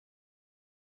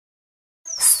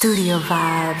Studio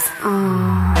vibes.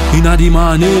 Inna the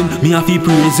morning, me a fi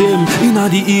praise him. Inna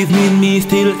the evening, me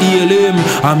still hail him.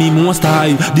 And me most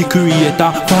high, the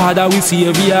creator, Father we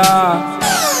Savior.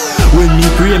 When me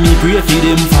pray for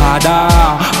them Father.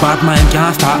 Bad mind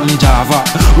can't stop me Java.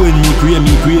 When me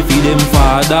pray for them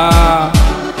Father.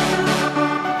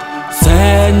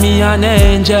 Send me an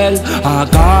angel, a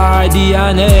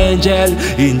guardian angel,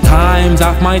 in times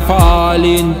of my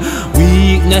falling,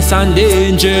 weakness and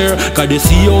danger. Cause they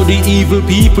see how the evil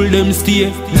people them stay.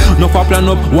 No for plan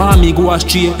up, want me go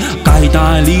astray. Guide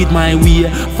and lead my way,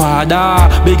 Father.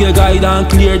 Beg you guide and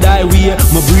clear thy way.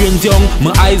 My brain's young,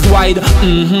 my eyes wide.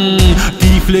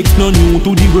 D-flexx no new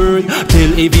to the world.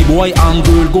 Tell every boy and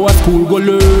girl, go to school, go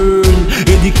learn.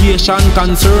 Education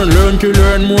concern, learn to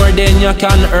learn more than you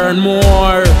can earn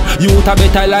more. Youth a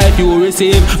better life you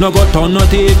receive. No go turn no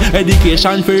thief.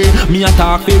 Education free, me a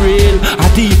talk for real. A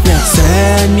D-flexx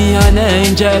send me an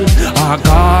angel, a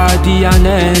guardian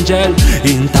angel,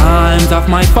 in times of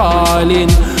my falling,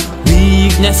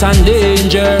 weakness and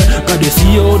danger. Cause they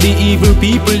see how the evil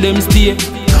people them stay.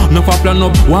 No for plan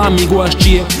up, want me go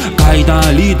astray. Guide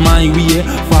and lead my way,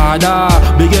 Father.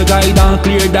 Beg you guide and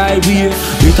clear thy way.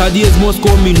 Better days must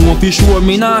come, me know for sure.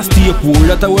 Me not stay poor,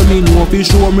 that's what me know for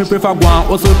sure. Me prefer go and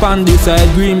hustle on this side.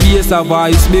 GreenBass a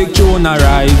voice, big tune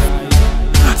arrive.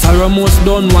 Sorrow must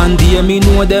done one day, me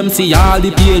know them see all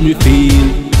the pain we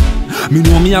feel. Me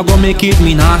know me a go make it,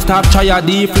 me not stop try a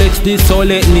D-flexx this, so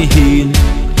let me in.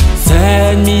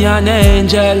 Send me an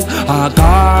angel, a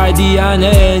guardian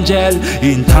angel,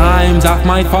 in times of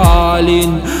my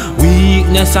falling,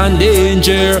 weakness and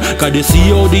danger. Cause they see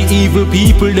how the evil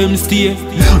people them stay.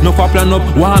 No for plan up,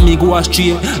 want me go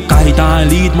astray. Guide and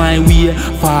lead my way,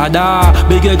 Father.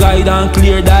 Beg you guide and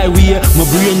clear thy way. My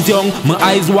brain's young, my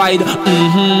eyes wide.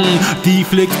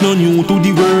 D-flexx no new to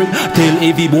the world. Tell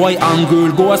every boy and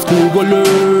girl, go to school, go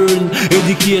learn.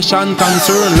 Education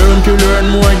concern, learn to learn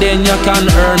more than you can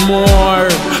earn more.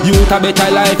 Youth a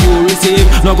better life you receive.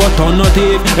 No go turn no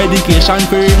thief. Education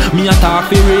free, me a talk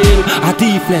for real. A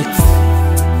D-flexx.